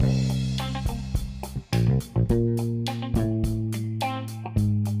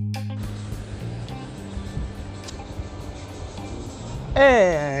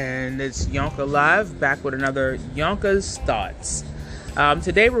And it's Yonka Live, back with another Yonka's Thoughts.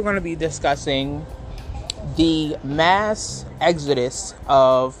 Today we're going to be discussing the mass exodus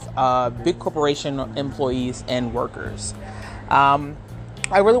of big corporation employees and workers. I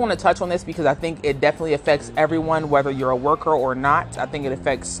really want to touch on this because I think it definitely affects everyone, whether you're a worker or not. I think it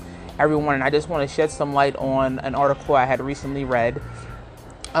affects everyone, and I just want to shed some light on an article I had recently read.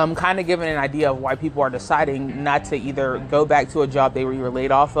 Kind of giving an idea of why people are deciding not to either go back to a job they were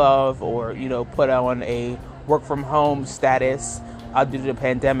laid off of or, put on a work from home status due to the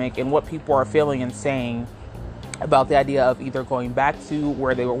pandemic, and what people are feeling and saying about the idea of either going back to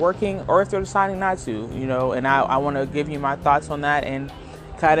where they were working or if they're deciding not to, and I want to give you my thoughts on that and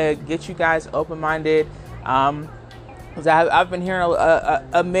kind of get you guys open-minded. Because I've been hearing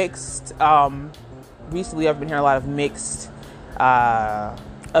a mixed, recently I've been hearing a lot of mixed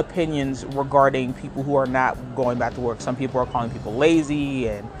opinions regarding people who are not going back to work. Some people are calling people lazy,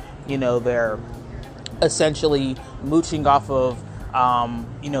 and they're essentially mooching off of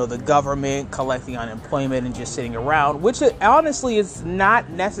the government, collecting unemployment and just sitting around, which honestly is not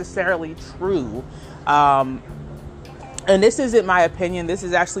necessarily true. And this isn't my opinion. This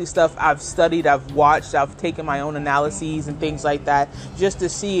is actually stuff I've studied, I've watched, I've taken my own analyses and things like that, just to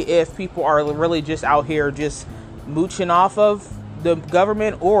see if people are really just out here just mooching off of the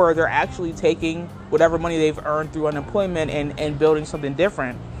government, or they're actually taking whatever money they've earned through unemployment and building something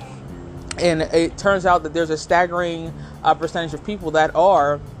different. And it turns out that there's a staggering percentage of people that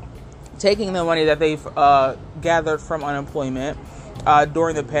are taking the money that they've gathered from unemployment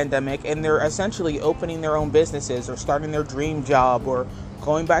during the pandemic, and they're essentially opening their own businesses or starting their dream job or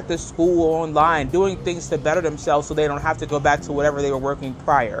going back to school online, doing things to better themselves so they don't have to go back to whatever they were working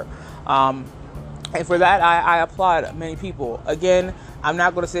prior. And for that, I applaud many people. Again, I'm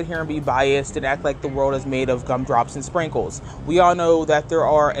not going to sit here and be biased and act like the world is made of gumdrops and sprinkles. We all know that there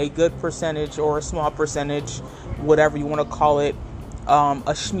are a good percentage or a small percentage, whatever you want to call it,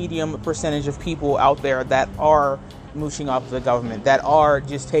 a medium percentage of people out there that are mooching off of the government, that are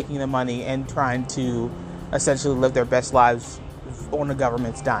just taking the money and trying to essentially live their best lives on the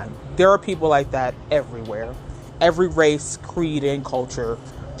government's dime. There are people like that everywhere. Every race, creed, and culture,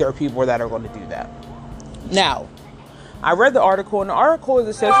 there are people that are going to do that. Now, I read the article, and the article is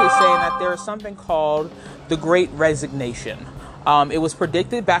essentially saying that there is something called the Great Resignation. It was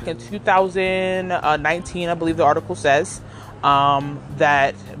predicted back in 2019, I believe the article says,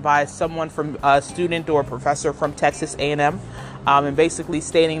 that by someone from a student or a professor from Texas A&M, and basically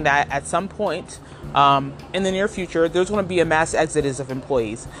stating that at some point in the near future, there's going to be a mass exodus of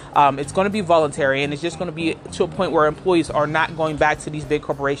employees. It's going to be voluntary, and it's just going to be to a point where employees are not going back to these big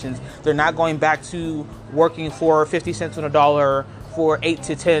corporations. They're not going back to working for 50 cents on a dollar for 8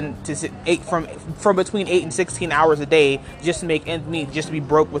 to 10 to 8 from between 8 and 16 hours a day just to make ends meet, just to be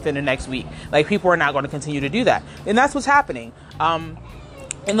broke within the next week. Like, people are not going to continue to do that, and that's what's happening.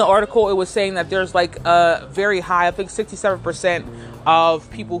 In the article, it was saying that there's like a very high, I think 67% of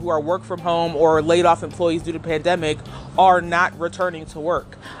people who are work from home or laid off employees due to the pandemic are not returning to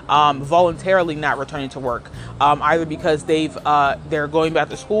work, voluntarily not returning to work, either because they're going back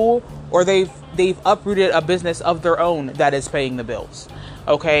to school, or they've uprooted a business of their own that is paying the bills.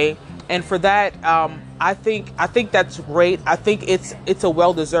 Okay, and for that, I think that's great. I think it's a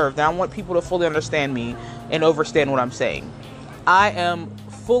well deserved. And I want people to fully understand me and understand what I'm saying. I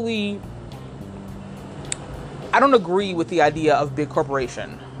don't agree with the idea of big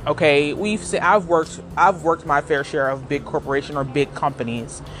corporation. Okay, I've worked my fair share of big corporation or big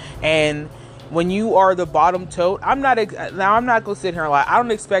companies, and when you are the bottom tote, I'm not going to sit here and lie. I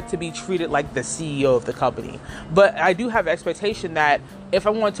don't expect to be treated like the CEO of the company, but I do have expectation that if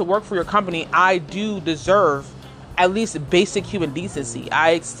I want to work for your company, I do deserve at least basic human decency.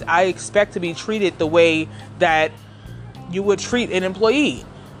 I expect to be treated the way that you would treat an employee.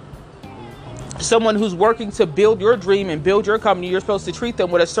 Someone who's working to build your dream and build your company, you're supposed to treat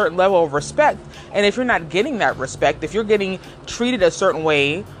them with a certain level of respect. And if you're not getting that respect, if you're getting treated a certain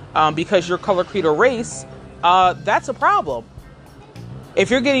way because your color, creed, or race, that's a problem.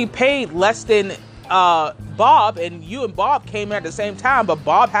 If you're getting paid less than Bob, and you and Bob came in at the same time, but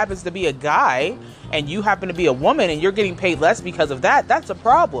Bob happens to be a guy and you happen to be a woman and you're getting paid less because of that, that's a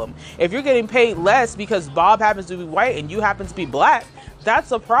problem. If you're getting paid less because Bob happens to be white and you happen to be black,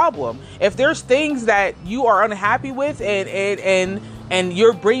 that's a problem. If there's things that you are unhappy with and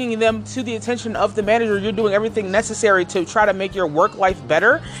you're bringing them to the attention of the manager, you're doing everything necessary to try to make your work life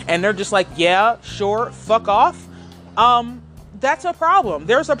better, and they're just like, yeah, sure, fuck off, that's a problem.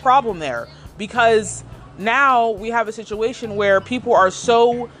 There's a problem there, because now we have a situation where people are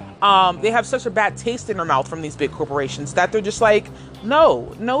so they have such a bad taste in their mouth from these big corporations that they're just like,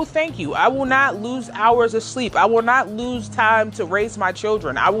 no, thank you. I will not lose hours of sleep. I will not lose time to raise my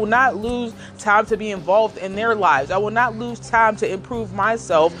children. I will not lose time to be involved in their lives. I will not lose time to improve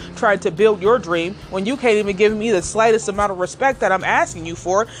myself trying to build your dream when you can't even give me the slightest amount of respect that I'm asking you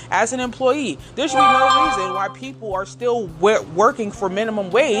for as an employee. There should be no reason why people are still working for minimum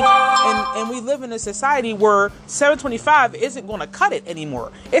wage, and we live in a society where $7.25 isn't going to cut it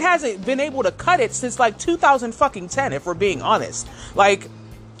anymore. It hasn't been able to cut it since like 2010, if we're being honest. Like,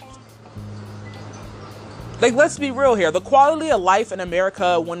 let's be real here. The quality of life in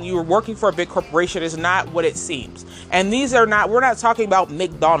America when you're working for a big corporation is not what it seems. And we're not talking about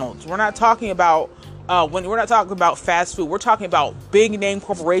McDonald's. We're not talking about, we're not talking about fast food. We're talking about big name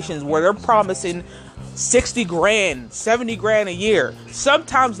corporations where they're promising 60 grand, 70 grand a year.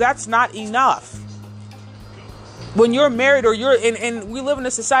 Sometimes that's not enough. When you're married or and we live in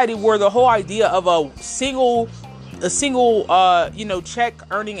a society where the whole idea of a single check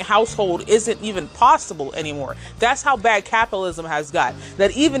earning household isn't even possible anymore. That's how bad capitalism has got.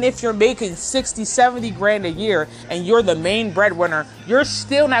 That even if you're making 60, 70 grand a year and you're the main breadwinner, you're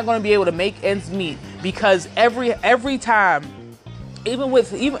still not going to be able to make ends meet, because every time, even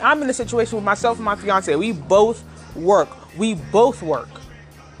I'm in a situation with myself and my fiance, we both work,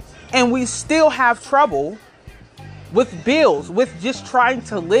 and we still have trouble with bills, with just trying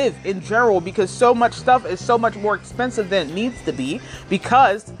to live in general, because so much stuff is so much more expensive than it needs to be,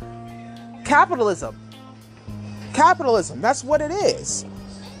 because capitalism, that's what it is.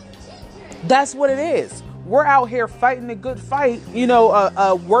 We're out here fighting a good fight,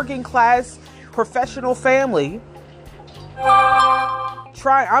 a working class professional family.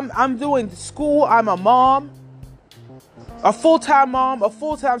 I'm doing school. I'm a mom, a full-time mom, a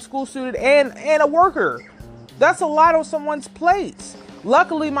full-time school student, and a worker. That's a lot on someone's plate.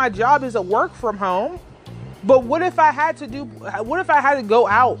 Luckily, my job is a work from home. But what if I had to go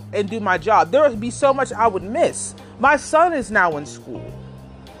out and do my job? There would be so much I would miss. My son is now in school.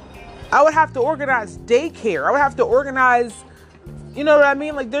 I would have to organize daycare. I would have to organize, you know what I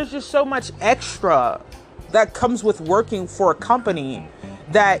mean? Like, there's just so much extra that comes with working for a company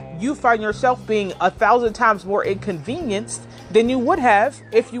that you find yourself being 1,000 times more inconvenienced than you would have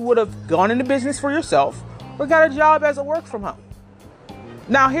if you would have gone into business for yourself or got a job as a work from home.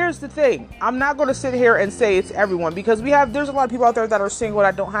 Now, here's the thing. I'm not going to sit here and say it's everyone, because there's a lot of people out there that are single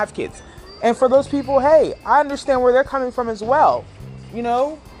that don't have kids. And for those people, hey, I understand where they're coming from as well.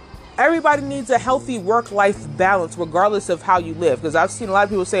 Everybody needs a healthy work-life balance regardless of how you live. Because I've seen a lot of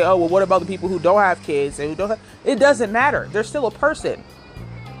people say, oh, well, what about the people who don't have kids and who don't have... It doesn't matter. They're still a person.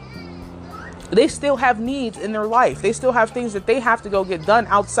 They still have needs in their life. They still have things that they have to go get done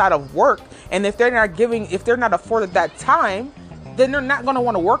outside of work. And if they're not afforded that time, then they're not going to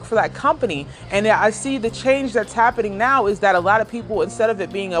want to work for that company. And I see the change that's happening now is that a lot of people, instead of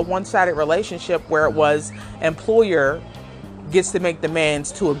it being a one-sided relationship where it was employer gets to make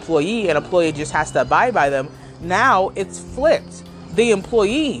demands to employee and employee just has to abide by them, now it's flipped. The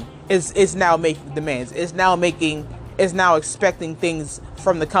employee is now making demands, is now expecting things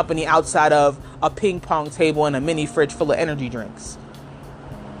from the company outside of a ping pong table and a mini fridge full of energy drinks.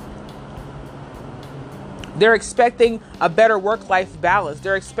 They're expecting a better work-life balance.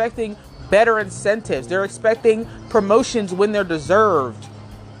 They're expecting better incentives. They're expecting promotions when they're deserved.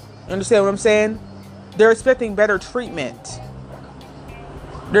 You understand what I'm saying? They're expecting better treatment.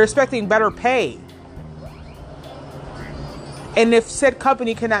 They're expecting better pay. And if said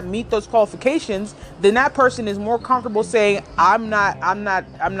company cannot meet those qualifications, then that person is more comfortable saying, I'm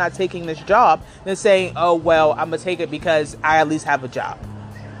not taking this job, than saying, oh, well, I'm going to take it because I at least have a job.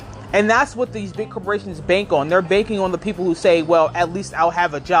 And that's what these big corporations bank on. They're banking on the people who say, well, at least I'll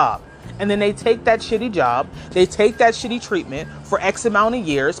have a job. And then they take that shitty job, they take that shitty treatment for X amount of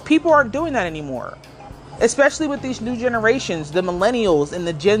years. People aren't doing that anymore. Especially with these new generations, the millennials and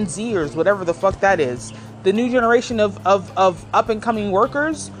the Gen Zers, whatever the fuck that is. The new generation of up and coming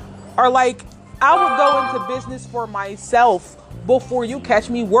workers are like, I would go into business for myself before you catch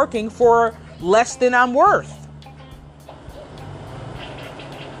me working for less than I'm worth.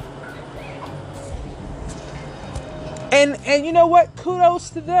 And you know what? Kudos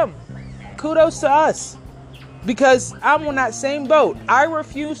to them. Kudos to us. Because I'm on that same boat. I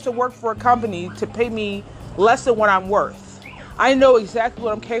refuse to work for a company to pay me less than what I'm worth. I know exactly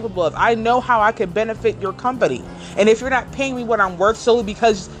what I'm capable of. I know how I can benefit your company. And if you're not paying me what I'm worth solely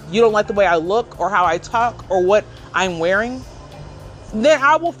because you don't like the way I look or how I talk or what I'm wearing, then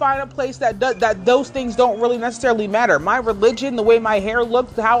I will find a place that those things don't really necessarily matter. My religion, the way my hair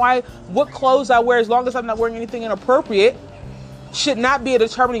looks, what clothes I wear, as long as I'm not wearing anything inappropriate, should not be a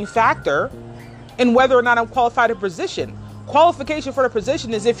determining factor in whether or not I'm qualified to position. Qualification for the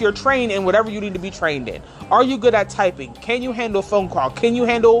position is if you're trained in whatever you need to be trained in. Are you good at typing? Can you handle a phone call? Can you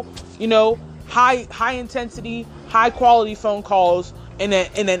handle, high intensity, high quality phone calls in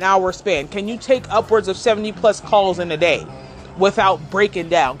an hour span? Can you take upwards of 70 plus calls in a day without breaking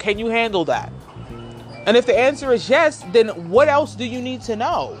down? Can you handle that? And if the answer is yes, then what else do you need to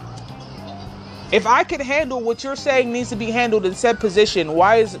know? If I can handle what you're saying needs to be handled in said position,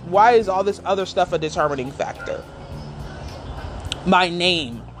 why is all this other stuff a determining factor? My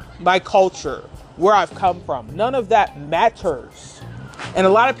name, my culture, where I've come from, none of that matters. And a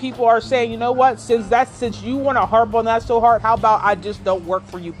lot of people are saying, you know what, since you want to harp on that so hard, how about I just don't work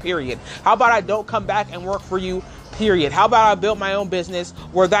for you, period? How about I don't come back and work for you, period? How about I build my own business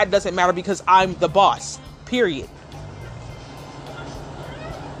where that doesn't matter because I'm the boss, period?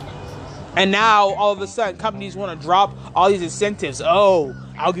 And now all of a sudden companies want to drop all these incentives. Oh,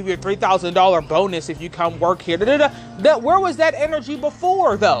 I'll give you a $3,000 bonus if you come work here. Where was that energy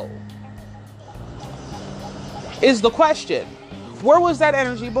before, though? Is the question. Where was that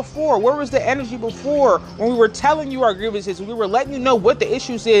energy before? Where was the energy before when we were telling you our grievances? We were letting you know what the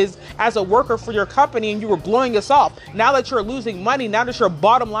issues is as a worker for your company, and you were blowing us off. Now that you're losing money, now that your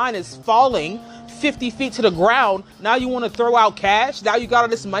bottom line is falling 50 feet to the ground, now you want to throw out cash? Now you got all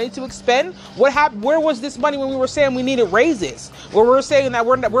this money to expend? What happened? Where was this money when we were saying we needed raises? Where we were saying that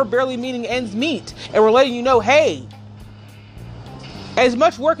we're barely meeting ends meet, and we're letting you know, hey, as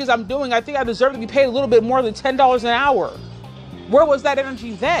much work as I'm doing, I think I deserve to be paid a little bit more than $10 an hour. Where was that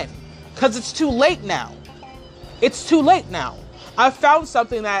energy then? Because it's too late now. It's too late now. I found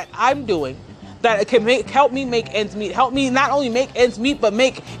something that I'm doing that can help me make ends meet. Help me not only make ends meet, but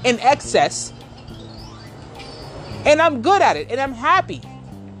make in excess. And I'm good at it, and I'm happy.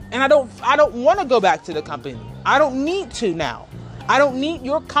 And I don't want to go back to the company. I don't need to now. I don't need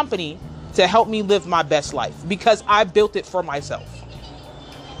your company to help me live my best life because I built it for myself.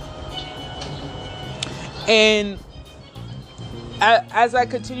 And as I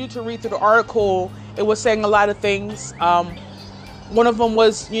continued to read through the article, it was saying a lot of things. One of them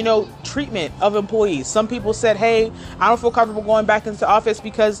was, treatment of employees. Some people said, hey, I don't feel comfortable going back into office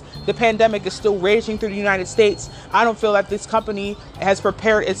because the pandemic is still raging through the United States. I don't feel that this company has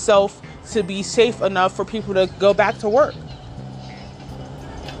prepared itself to be safe enough for people to go back to work.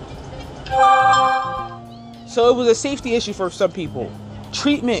 So it was a safety issue for some people,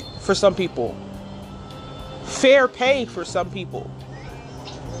 treatment for some people, fair pay for some people,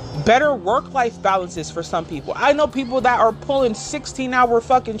 better work-life balances for some people. I know people that are pulling 16-hour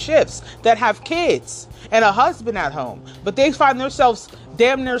fucking shifts that have kids and a husband at home, but they find themselves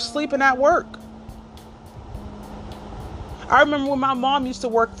damn near sleeping at work. I remember when my mom used to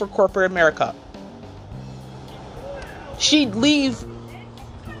work for corporate America. She'd leave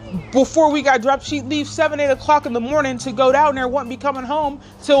before we got dropped. She'd leave 7, 8 o'clock in the morning to go down there, wouldn't be coming home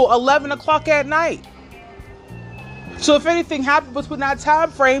till 11 o'clock at night. So if anything happened between that time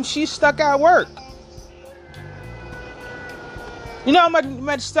frame, she's stuck at work. You know how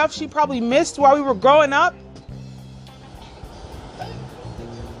much stuff she probably missed while we were growing up?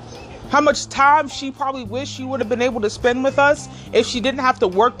 How much time she probably wished she would have been able to spend with us if she didn't have to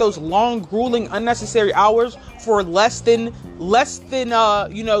work those long, grueling, unnecessary hours for less than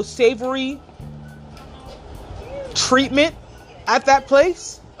savory treatment at that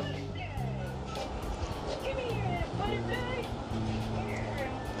place.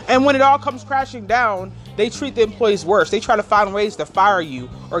 And when it all comes crashing down, they treat the employees worse. They try to find ways to fire you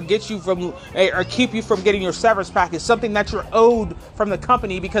or get you from, or keep you from getting your severance package, something that you're owed from the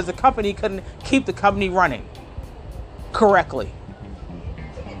company because the company couldn't keep the company running correctly.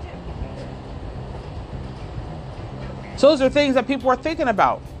 So those are things that people are thinking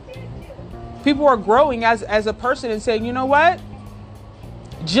about. People are growing as a person and saying, you know what?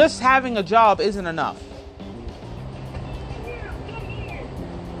 Just having a job isn't enough.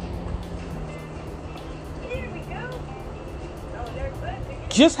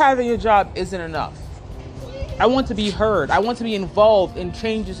 Just having a job isn't enough. I want to be heard. I want to be involved in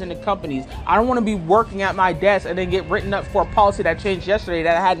changes in the companies. I don't want to be working at my desk and then get written up for a policy that changed yesterday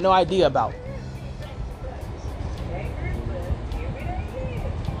that I had no idea about.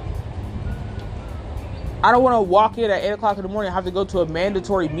 I don't want to walk in at 8 o'clock in the morning and have to go to a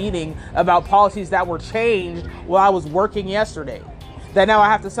mandatory meeting about policies that were changed while I was working yesterday, that now I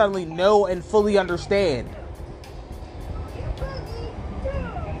have to suddenly know and fully understand.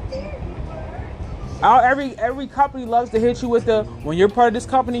 Every company loves to hit you with the, when you're part of this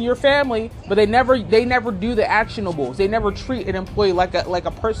company, your family, but they never do the actionables. They never treat an employee like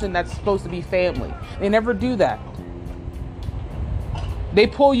a person that's supposed to be family. They never do that. They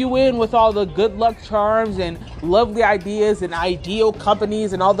pull you in with all the good luck charms and lovely ideas and ideal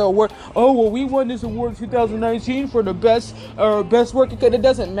companies and all the award. Oh, well, we won this award in 2019 for the best work. It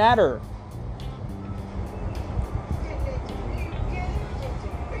doesn't matter.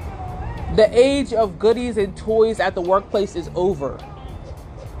 The age of goodies and toys at the workplace is over.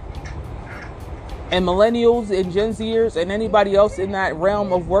 And millennials and Gen Zers and anybody else in that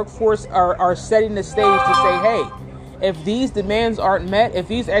realm of workforce are setting the stage to say, hey, if these demands aren't met, if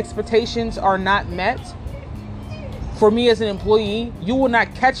these expectations are not met, for me as an employee, you will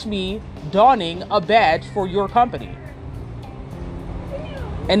not catch me donning a badge for your company.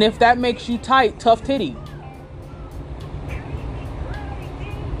 And if that makes you tight, tough titty.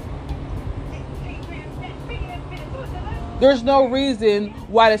 There's no reason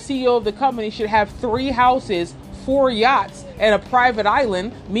why the CEO of the company should have 3 houses, 4 yachts, and a private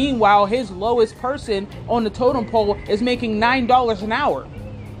island. Meanwhile, his lowest person on the totem pole is making $9 an hour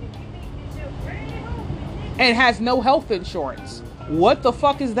and has no health insurance. What the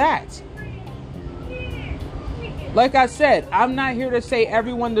fuck is that? Like I said, I'm not here to say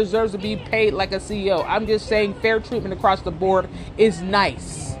everyone deserves to be paid like a CEO. I'm just saying fair treatment across the board is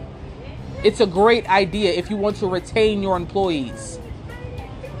nice. It's a great idea if you want to retain your employees.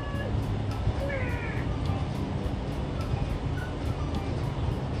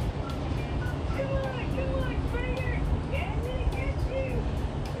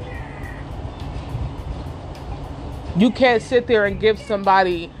 You can't sit there and give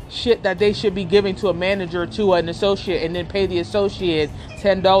somebody shit that they should be giving to a manager, to an associate, and then pay the associate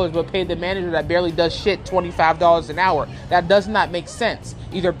 $10, but pay the manager that barely does shit $25 an hour. That does not make sense.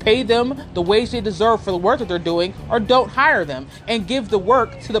 Either pay them the wage they deserve for the work that they're doing, or don't hire them and give the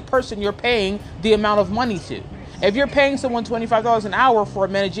work to the person you're paying the amount of money to. If you're paying someone $25 an hour for a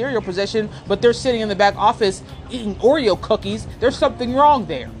managerial position, but they're sitting in the back office eating Oreo cookies, there's something wrong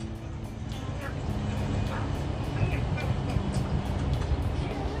there.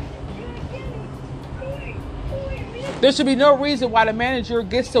 There should be no reason why the manager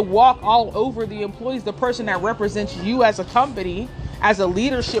gets to walk all over the employees, the person that represents you as a company, as a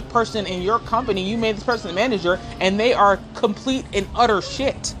leadership person in your company. You made this person a manager, and they are complete and utter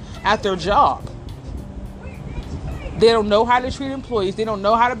shit at their job. They don't know how to treat employees. They don't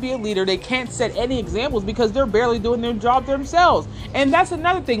know how to be a leader. They can't set any examples because they're barely doing their job themselves. And that's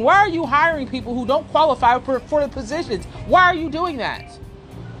another thing. Why are you hiring people who don't qualify for the positions? Why are you doing that?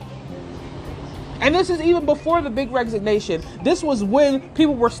 And this is even before the big resignation. This was when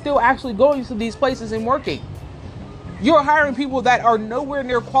people were still actually going to these places and working. You're hiring people that are nowhere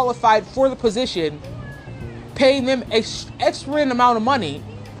near qualified for the position, paying them extra amount of money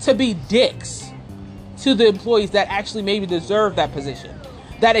to be dicks to the employees that actually maybe deserve that position,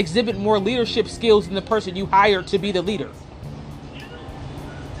 that exhibit more leadership skills than the person you hired to be the leader.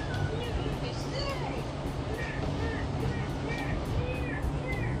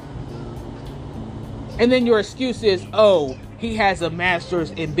 And then your excuse is, oh, he has a master's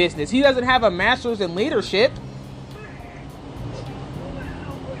in business. He doesn't have a master's in leadership.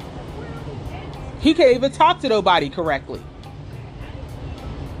 He can't even talk to nobody correctly.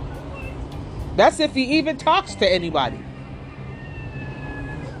 That's if he even talks to anybody.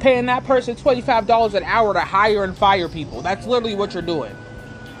 Paying that person $25 an hour to hire and fire people. That's literally what you're doing.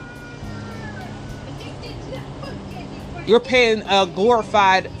 You're paying a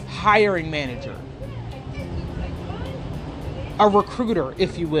glorified hiring manager. A recruiter,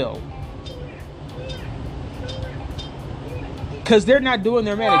 if you will. Because they're not doing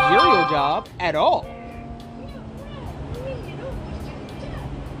their managerial job at all.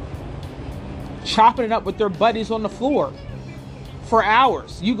 Chopping it up with their buddies on the floor for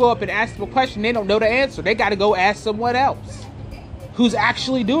hours. You go up and ask them a question, they don't know the answer. They got to go ask someone else who's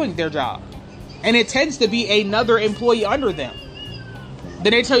actually doing their job. And it tends to be another employee under them.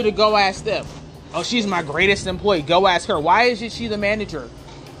 Then they tell you to go ask them. Oh, she's my greatest employee. Go ask her. Why isn't she the manager?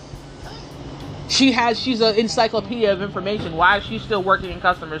 She's an encyclopedia of information. Why is she still working in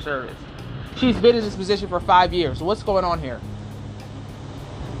customer service? She's been in this position for 5 years. What's going on here?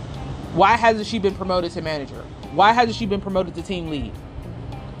 Why hasn't she been promoted to manager? Why hasn't she been promoted to team lead?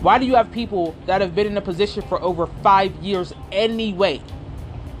 Why do you have people that have been in a position for over 5 years anyway?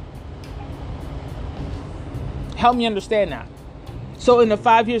 Help me understand that. So in the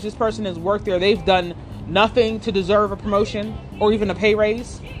 5 years this person has worked there, they've done nothing to deserve a promotion or even a pay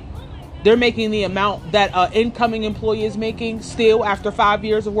raise. They're making the amount that an incoming employee is making still after 5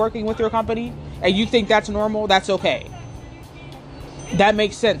 years of working with your company. And you think that's normal? That's okay. That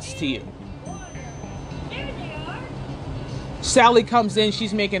makes sense to you. Sally comes in,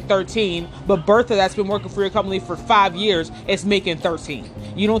 she's making 13, but Bertha, that's been working for your company for 5 years, is making 13.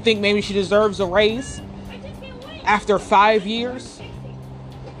 You don't think maybe she deserves a raise after 5 years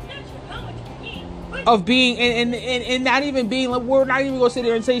of being, and not even being, we're not even going to sit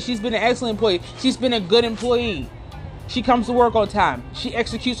there and say she's been an excellent employee. She's been a good employee. She comes to work on time. She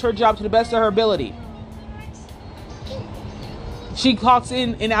executes her job to the best of her ability. She clocks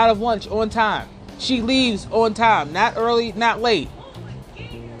in and out of lunch on time. She leaves on time, not early, not late.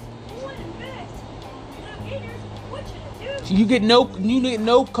 You get no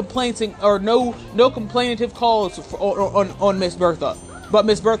complaints or no complainative calls on Miss Bertha. But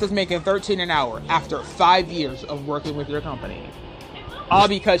Miss Bertha's making $13 an hour after 5 years of working with your company. All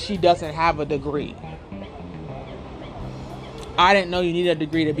because she doesn't have a degree. I didn't know you needed a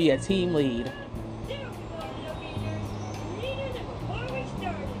degree to be a team lead.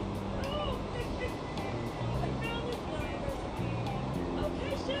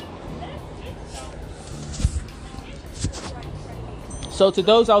 So to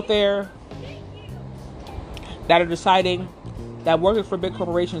those out there that are deciding that working for big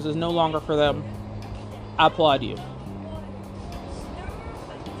corporations is no longer for them, I applaud you.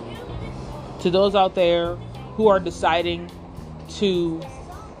 To those out there who are deciding to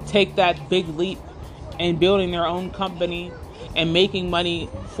take that big leap in building their own company and making money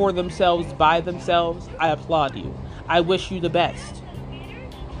for themselves, by themselves, I applaud you. I wish you the best.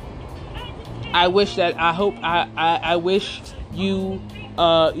 I wish you,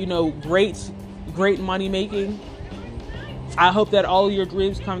 great money making. I hope that all your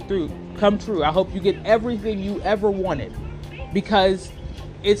dreams come true. I hope you get everything you ever wanted, because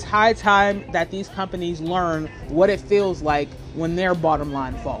it's high time that these companies learn what it feels like when their bottom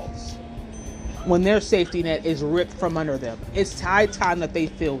line falls, when their safety net is ripped from under them. It's high time that they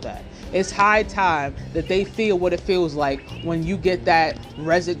feel that. It's high time that they feel what it feels like when you get that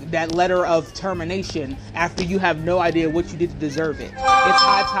letter of termination after you have no idea what you did to deserve it. It's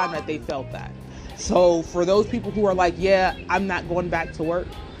high time that they felt that. So for those people who are like, yeah, I'm not going back to work.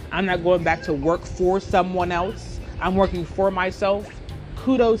 I'm not going back to work for someone else. I'm working for myself.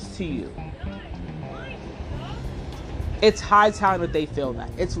 Kudos to you. It's high time that they feel that.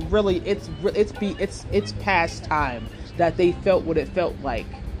 It's past time that they felt what it felt like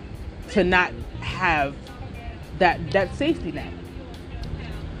to not have that safety net.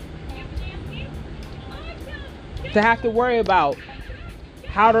 To have to worry about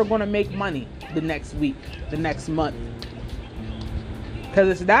how they're going to make money the next week, the next month. Because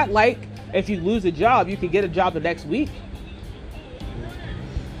it's not like if you lose a job, you can get a job the next week.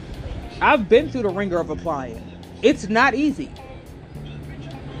 I've been through the ringer of applying. It's not easy.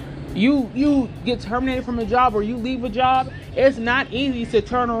 You get terminated from a job or you leave a job, it's not easy to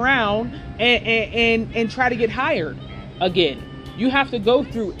turn around and try to get hired again. You have to go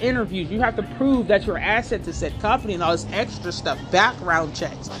through interviews. You have to prove that you're an asset to said company and all this extra stuff. Background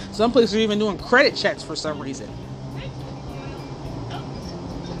checks. Some places are even doing credit checks for some reason.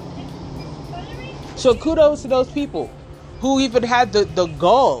 So kudos to those people who even had the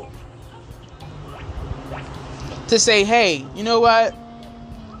gall to say, hey, you know what?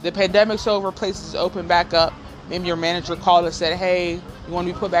 The pandemic's over, places open back up. Maybe your manager called and said, hey, you want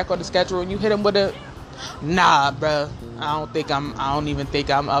to be put back on the schedule? And you hit him with a, nah, bruh. I don't even think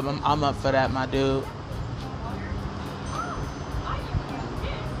I'm up for that, my dude.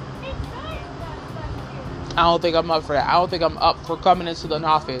 I don't think I'm up for that. I don't think I'm up for coming into an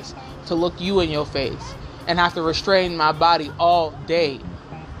office to look you in your face and have to restrain my body all day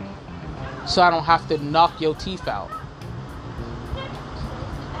so I don't have to knock your teeth out.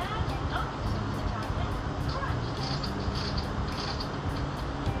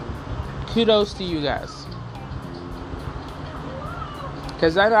 Kudos to you guys.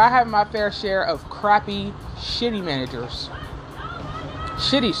 Because I know I have my fair share of crappy, shitty managers.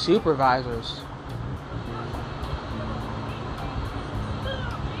 Shitty supervisors.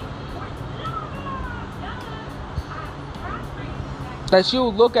 That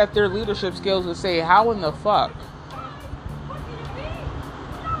you'll look at their leadership skills and say, how in the fuck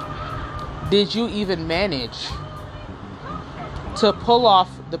did you even manage to pull off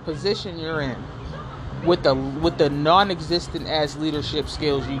the position you're in with the non-existent as leadership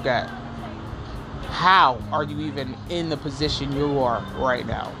skills you got? How are you even in the position you are right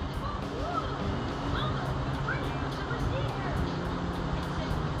now?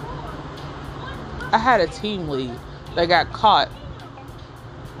 I had a team lead that got caught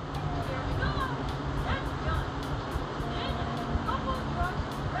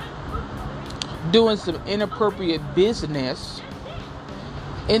doing some inappropriate business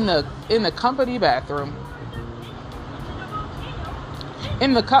in the company bathroom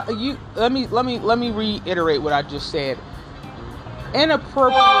In the you let me reiterate what I just said.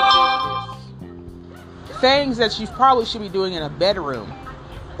 Inappropriate business, things that you probably should be doing in a bedroom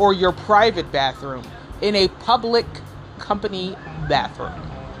or your private bathroom, in a public company bathroom.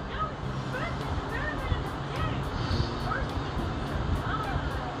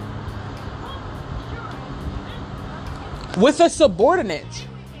 With a subordinate,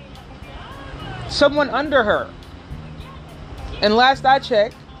 someone under her. And last I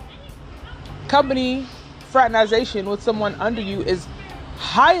checked, company fraternization with someone under you is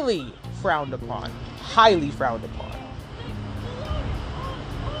highly frowned upon. Highly frowned upon.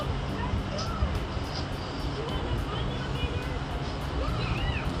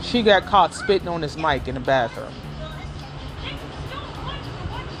 She got caught spitting on his mic in the bathroom.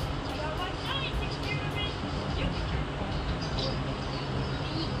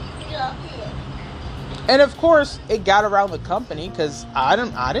 And of course, it got around the company because I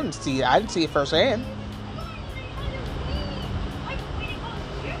didn't see it firsthand.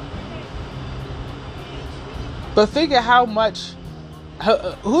 But think of how much.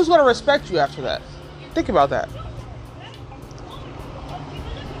 Who's going to respect you after that? Think about that.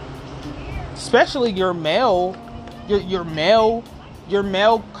 Especially your male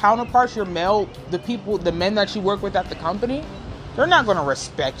counterparts, the men that you work with at the company. They're not going to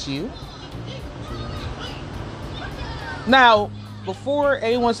respect you. Now, before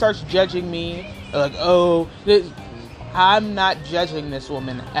anyone starts judging me, like, I'm not judging this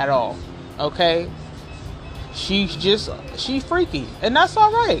woman at all. Okay? She's freaky. And that's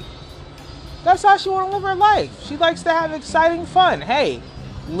all right. That's how she want to live her life. She likes to have exciting fun. Hey,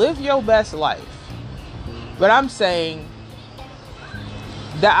 live your best life. But I'm saying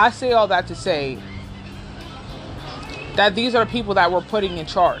that I say all that to say that these are the people that we're putting in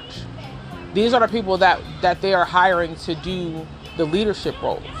charge. These are the people that they are hiring to do the leadership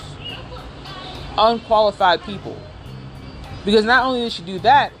roles. Unqualified people. Because not only did she do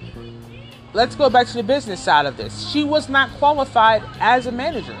that, let's go back to the business side of this. She was not qualified as a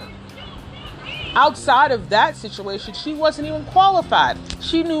manager. Outside of that situation, she wasn't even qualified.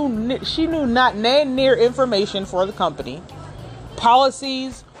 She knew not near information for the company.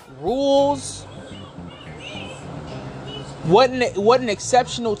 Policies, rules, what an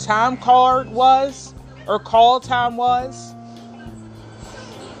exceptional time card was, or call time was.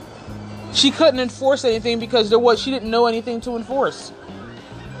 She couldn't enforce anything because she didn't know anything to enforce.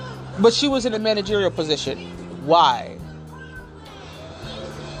 But she was in a managerial position. Why?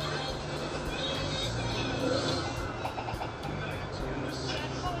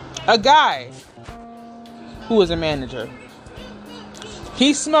 A guy who was a manager.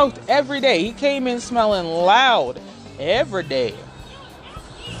 He smoked every day. He came in smelling loud every day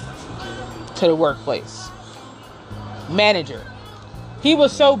to the workplace. Manager. He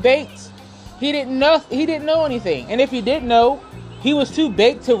was so baked, he didn't know anything. And if he did know, he was too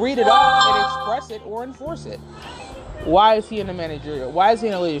baked to read it off and express it or enforce it. Why is he in a managerial? Why is he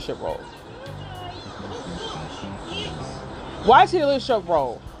in a leadership role? Why is he in a leadership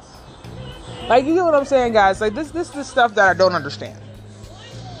role? Like, you get what I'm saying, guys? Like, this is stuff that I don't understand.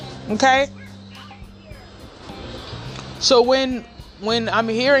 Okay? So when I'm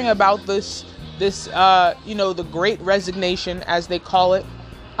hearing about this, the great resignation, as they call it,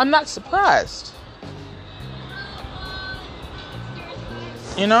 I'm not surprised.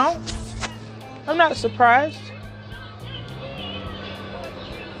 You know? I'm not surprised.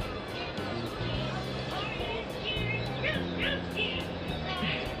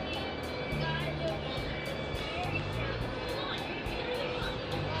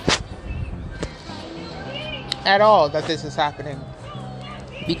 At all that this is happening.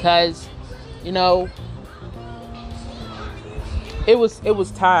 Because, it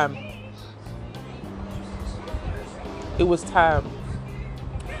was time. It was time.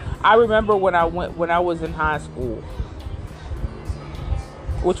 I remember when I was in high school,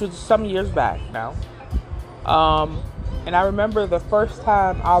 which was some years back now. And I remember the first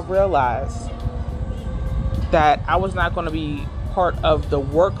time I realized that I was not going to be part of the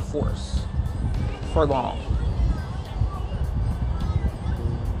workforce for long.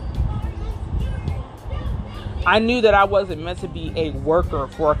 I knew that I wasn't meant to be a worker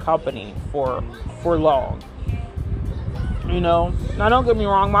for a company for long. Now don't get me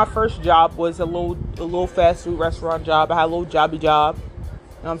wrong, my first job was a little fast food restaurant job. I had a little jobby job. You know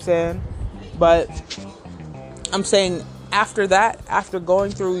what I'm saying? But I'm saying after that, after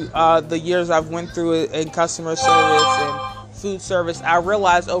going through the years I've went through in customer service and food service, I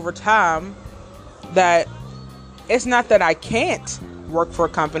realized over time that it's not that I can't work for a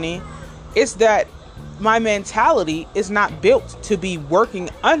company. It's that my mentality is not built to be working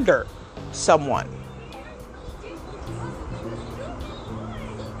under someone.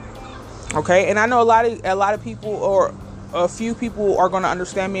 Okay, and I know a lot of people, or a few people, are going to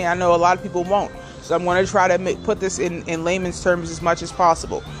understand me. I know a lot of people won't. So I'm going to try to put this in layman's terms as much as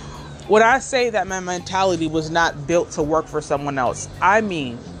possible. When I say that my mentality was not built to work for someone else, I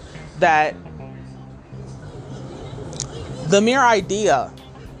mean that the mere idea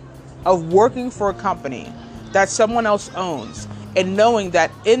of working for a company that someone else owns, and knowing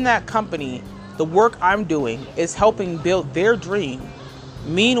that in that company, the work I'm doing is helping build their dream,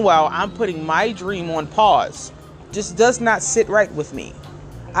 meanwhile I'm putting my dream on pause, just does not sit right with me.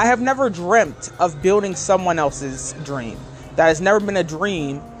 I have never dreamt of building someone else's dream. That has never been a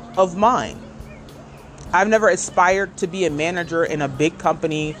dream of mine. I've never aspired to be a manager in a big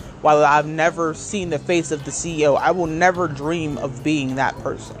company. While I've never seen the face of the CEO, I will never dream of being that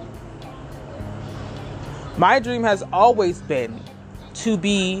person. My dream has always been to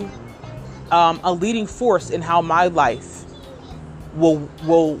be a leading force in how my life will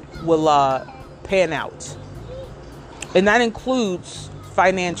pan out, and that includes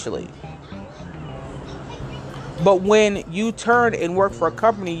financially. But when you turn and work for a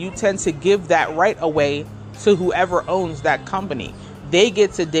company, you tend to give that right away to whoever owns that company. They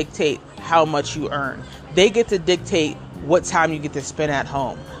get to dictate how much you earn. They get to dictate what time you get to spend at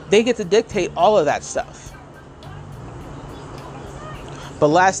home. They get to dictate all of that stuff. But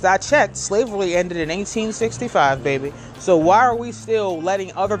last I checked, slavery ended in 1865, baby. So why are we still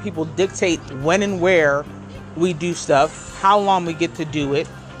letting other people dictate when and where we do stuff, how long we get to do it,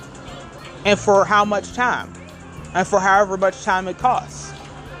 and for how much time, and for however much time it costs?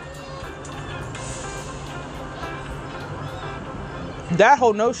 That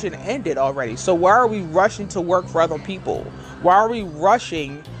whole notion ended already. So why are we rushing to work for other people? Why are we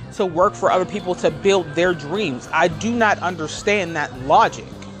rushing to work for other people to build their dreams? I do not understand that logic.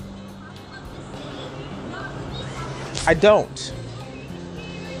 I don't.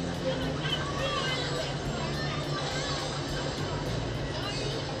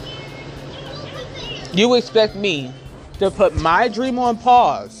 You expect me to put my dream on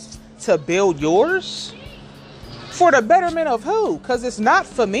pause to build yours? For the betterment of who? Because it's not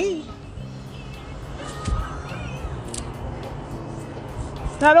for me.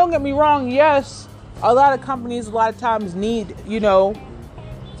 Now, don't get me wrong. Yes, a lot of companies a lot of times need,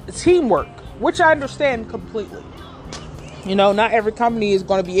 teamwork, which I understand completely. Not every company is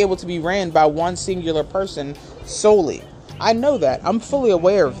going to be able to be ran by one singular person solely. I know that. I'm fully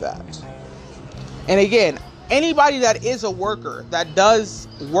aware of that. And again, anybody that is a worker, that does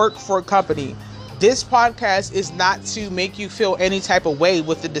work for a company, this podcast is not to make you feel any type of way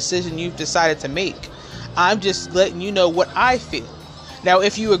with the decision you've decided to make. I'm just letting you know what I feel. Now,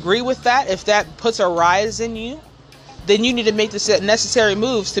 if you agree with that, if that puts a rise in you, then you need to make the necessary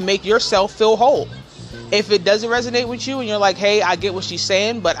moves to make yourself feel whole. If it doesn't resonate with you and you're like, hey, I get what she's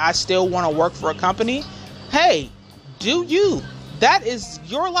saying, but I still want to work for a company, hey, do you. That is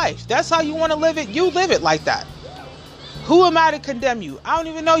your life. That's how you want to live it. You live it like that. Who am I to condemn you? I don't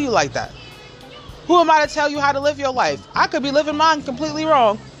even know you like that. Who am I to tell you how to live your life? I could be living mine completely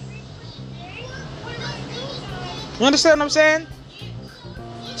wrong. You understand what I'm saying?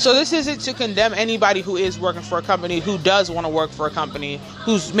 So this isn't to condemn anybody who is working for a company, who does want to work for a company,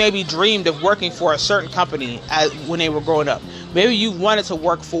 who's maybe dreamed of working for a certain company when they were growing up. Maybe you wanted to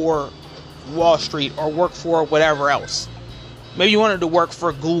work for Wall Street or work for whatever else. Maybe you wanted to work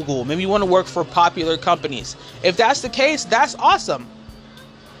for Google. Maybe you want to work for popular companies. If that's the case, that's awesome.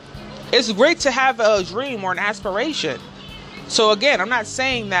 It's great to have a dream or an aspiration. So again, I'm not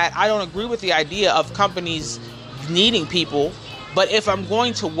saying that I don't agree with the idea of companies needing people. But if I'm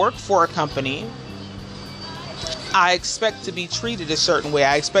going to work for a company, I expect to be treated a certain way.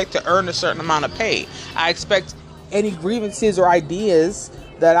 I expect to earn a certain amount of pay. I expect any grievances or ideas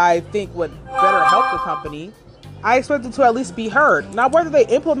that I think would better help the company, I expect them to at least be heard. Now, whether they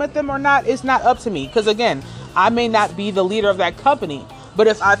implement them or not, it's not up to me. Because again, I may not be the leader of that company. But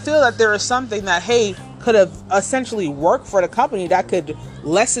if I feel that there is something that, hey, could have essentially worked for the company that could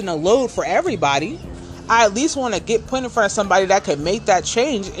lessen the load for everybody, I at least want to get put in front of somebody that could make that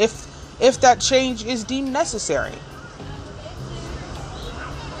change if that change is deemed necessary.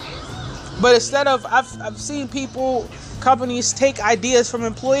 But instead of, I've seen companies take ideas from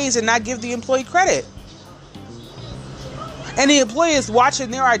employees and not give the employee credit. And the employee is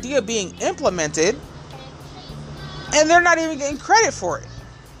watching their idea being implemented and they're not even getting credit for it.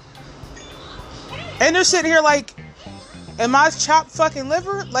 And they're sitting here like, am I chopped fucking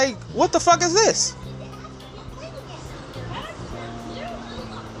liver? Like, what the fuck is this?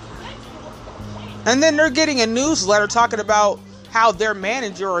 And then they're getting a newsletter talking about how their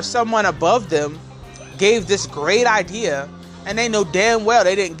manager or someone above them gave this great idea, and they know damn well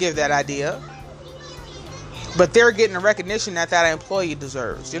they didn't give that idea. But they're getting the recognition that that employee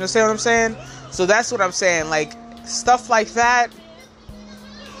deserves. You understand what I'm saying? So that's what I'm saying. Like, stuff like that,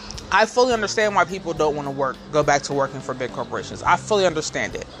 I fully understand why people don't want to go back to working for big corporations. I fully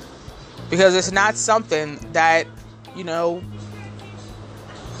understand it. Because it's not something that, you know,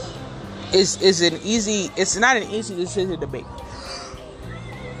 it's not an easy decision to make.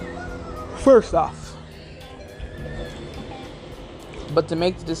 First off. But to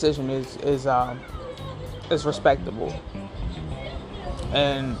make the decision is respectable.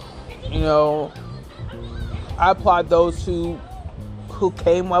 And, you know, I applaud those who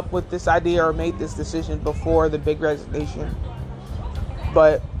came up with this idea or made this decision before the big resignation.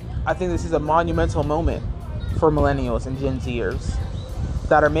 But I think this is a monumental moment for millennials and Gen Zers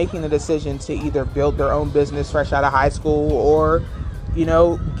that are making the decision to either build their own business fresh out of high school or, you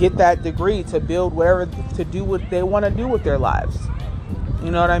know, get that degree to build whatever, to do what they want to do with their lives.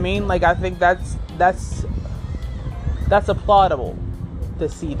 You know what I mean? Like, I think that's applaudable to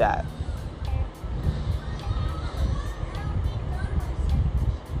see that.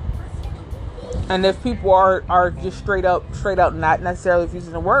 And if people are just straight up not necessarily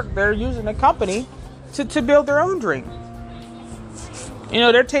using the work, they're using the company to build their own dream. You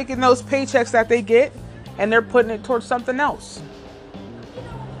know, they're taking those paychecks that they get and they're putting it towards something else.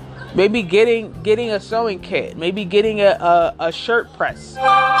 Maybe getting a sewing kit, maybe getting a shirt press,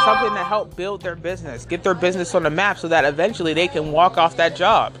 something to help build their business, get their business on the map so that eventually they can walk off that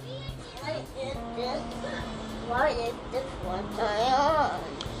job. Why is this one on?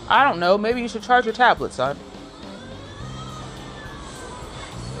 I don't know. Maybe you should charge your tablet, son.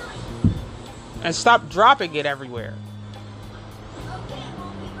 And stop dropping it everywhere.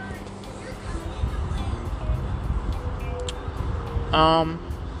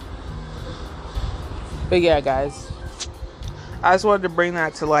 But yeah, guys, I just wanted to bring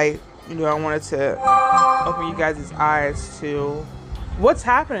that to light. You know, I wanted to open you guys' eyes to what's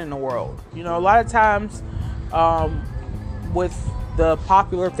happening in the world. You know, a lot of times, with the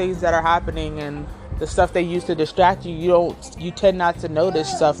popular things that are happening and the stuff they use to distract you, you tend not to notice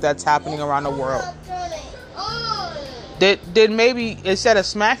stuff that's happening around the world. Then maybe instead of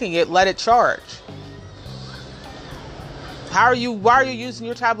smacking it, let it charge. Why are you using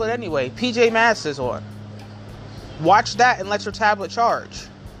your tablet anyway? PJ Masks is on. Watch that and let your tablet charge.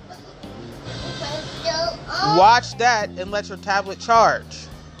 Watch that and let your tablet charge.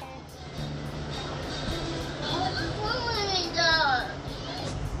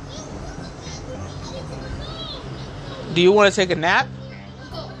 Do you want to take a nap?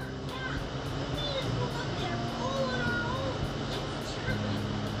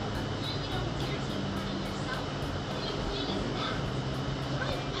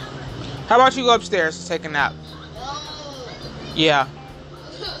 How about you go upstairs to take a nap? Yeah.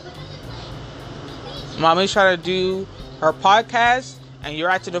 Mommy's trying to do her podcast and you're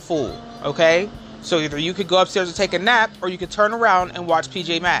acting a fool, okay? So either you could go upstairs and take a nap or you could turn around and watch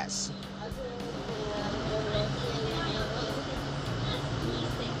PJ Masks.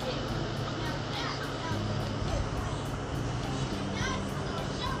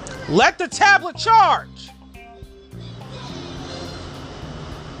 Let the tablet charge.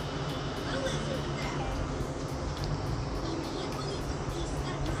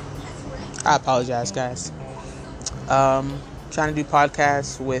 I apologize, guys. Trying to do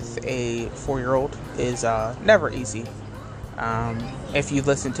podcasts with a 4-year-old is never easy. If you've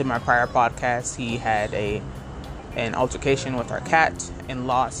listened to my prior podcast, he had an altercation with our cat and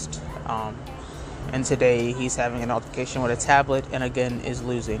lost. And today he's having an altercation with a tablet and again is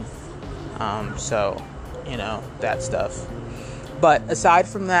losing. So, you know, that stuff. But aside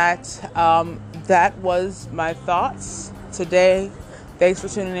from that, that was my thoughts today. Thanks for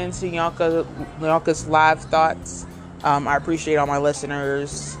tuning in to Yonka's live thoughts. I appreciate all my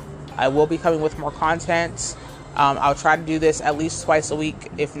listeners. I will be coming with more content. I'll try to do this at least twice a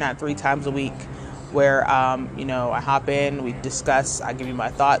week, if not 3 times a week, where, you know, I hop in, we discuss, I give you my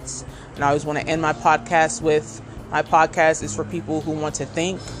thoughts. And I always want to end my podcast with, my podcast is for people who want to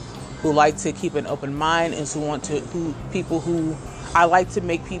think, who like to keep an open mind, and who I like to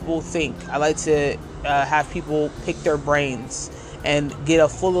make people think. I like to have people pick their brains and get a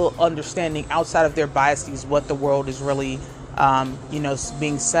full understanding outside of their biases what the world is really,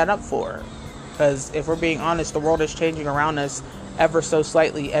 being set up for. Because if we're being honest, the world is changing around us ever so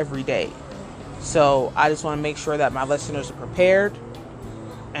slightly every day. So I just want to make sure that my listeners are prepared,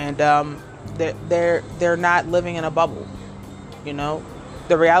 and they're not living in a bubble. You know,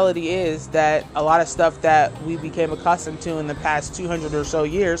 the reality is that a lot of stuff that we became accustomed to in the past 200 or so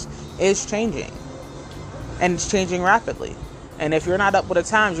years is changing. And it's changing rapidly. And if you're not up with the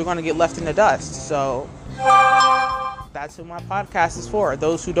times, you're going to get left in the dust. So that's who my podcast is for.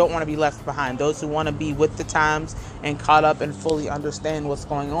 Those who don't want to be left behind. Those who want to be with the times and caught up and fully understand what's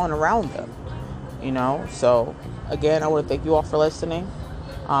going on around them. You know? So, again, I want to thank you all for listening.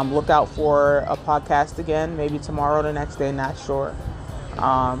 Look out for a podcast again. Maybe tomorrow or the next day. Not sure.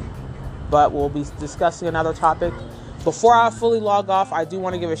 But we'll be discussing another topic. Before I fully log off, I do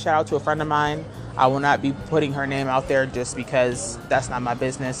want to give a shout out to a friend of mine. I will not be putting her name out there just because that's not my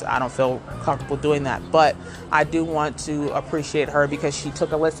business. I don't feel comfortable doing that. But I do want to appreciate her because she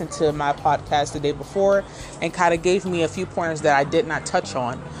took a listen to my podcast the day before and kind of gave me a few pointers that I did not touch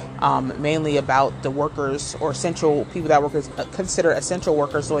on, mainly about the workers or essential people that were considered essential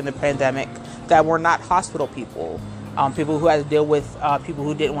workers during the pandemic that were not hospital people, people who had to deal with people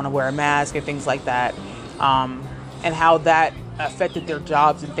who didn't want to wear a mask and things like that, and how that affected their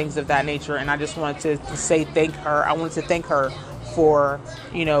jobs and things of that nature. And I just wanted to say thank her. I wanted to thank her for,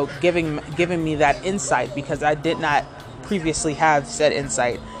 you know, giving me that insight, because I did not previously have said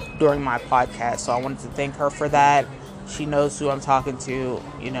insight during my podcast. So I wanted to thank her for that. She knows who I'm talking to.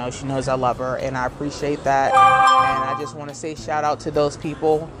 You know, she knows I love her, and I appreciate that. And I just want to say shout out to those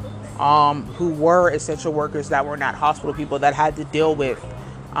people who were essential workers that were not hospital people, that had to deal with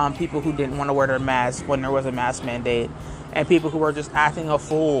people who didn't want to wear their mask when there was a mask mandate. And people who were just acting a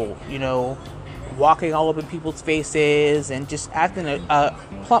fool, you know, walking all up in people's faces and just acting a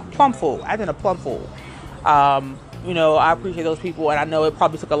plumb fool. You know, I appreciate those people, and I know it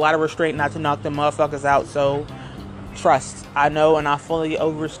probably took a lot of restraint not to knock them motherfuckers out. So, trust, I know, and I fully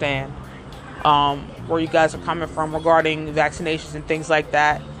understand where you guys are coming from regarding vaccinations and things like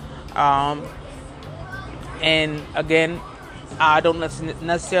that. And again, I don't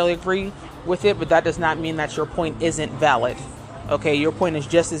necessarily agree with it, but that does not mean that your point isn't valid. Okay, your point is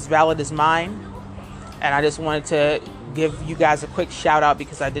just as valid as mine, and I just wanted to give you guys a quick shout out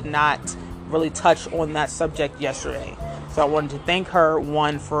because I did not really touch on that subject yesterday. So I wanted to thank her,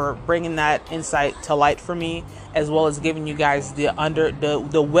 one, for bringing that insight to light for me, as well as giving you guys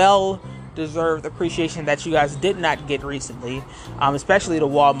the well-deserved appreciation that you guys did not get recently, especially the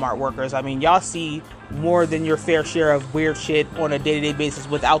Walmart workers. I mean, y'all see more than your fair share of weird shit on a day-to-day basis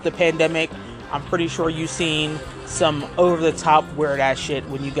without the pandemic. I'm pretty sure you've seen some over-the-top weird-ass shit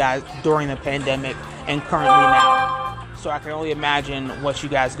when you guys during the pandemic and currently now. So I can only imagine what you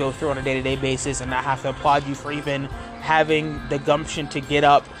guys go through on a day-to-day basis, and I have to applaud you for even having the gumption to get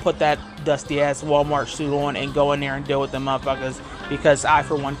up, put that dusty-ass Walmart suit on, and go in there and deal with them motherfuckers, because I,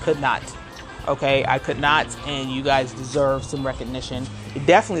 for one, could not. Okay, I could not, and you guys deserve some recognition. You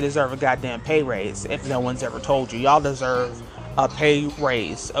definitely deserve a goddamn pay raise if no one's ever told you. Y'all deserve a pay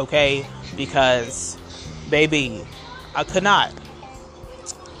raise, okay? Because, baby, I could not.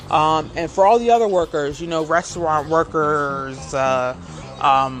 And for all the other workers, you know, restaurant workers,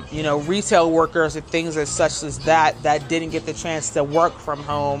 you know, retail workers and things as such as that didn't get the chance to work from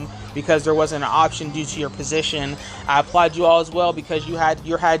home because there wasn't an option due to your position. I applaud you all as well, because you had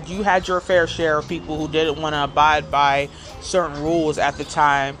your fair share of people who didn't want to abide by certain rules at the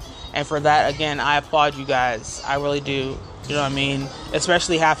time. And for that, again, I applaud you guys. I really do. You know what I mean?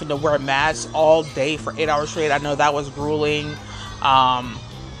 Especially having to wear masks all day for 8 hours straight. I know that was grueling.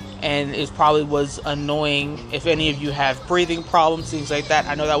 And it probably was annoying if any of you have breathing problems, things like that.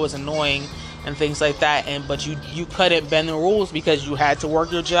 I know that was annoying and things like that. But you couldn't bend the rules because you had to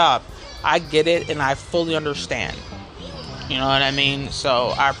work your job. I get it, and I fully understand. You know what I mean?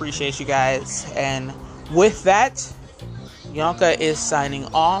 So I appreciate you guys. And with that, Yonka is signing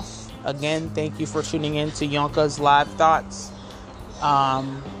off. Again, thank you for tuning in to Yonka's Live Thoughts.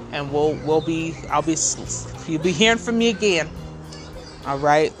 And you'll be hearing from me again. All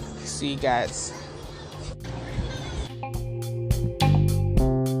right. See you guys.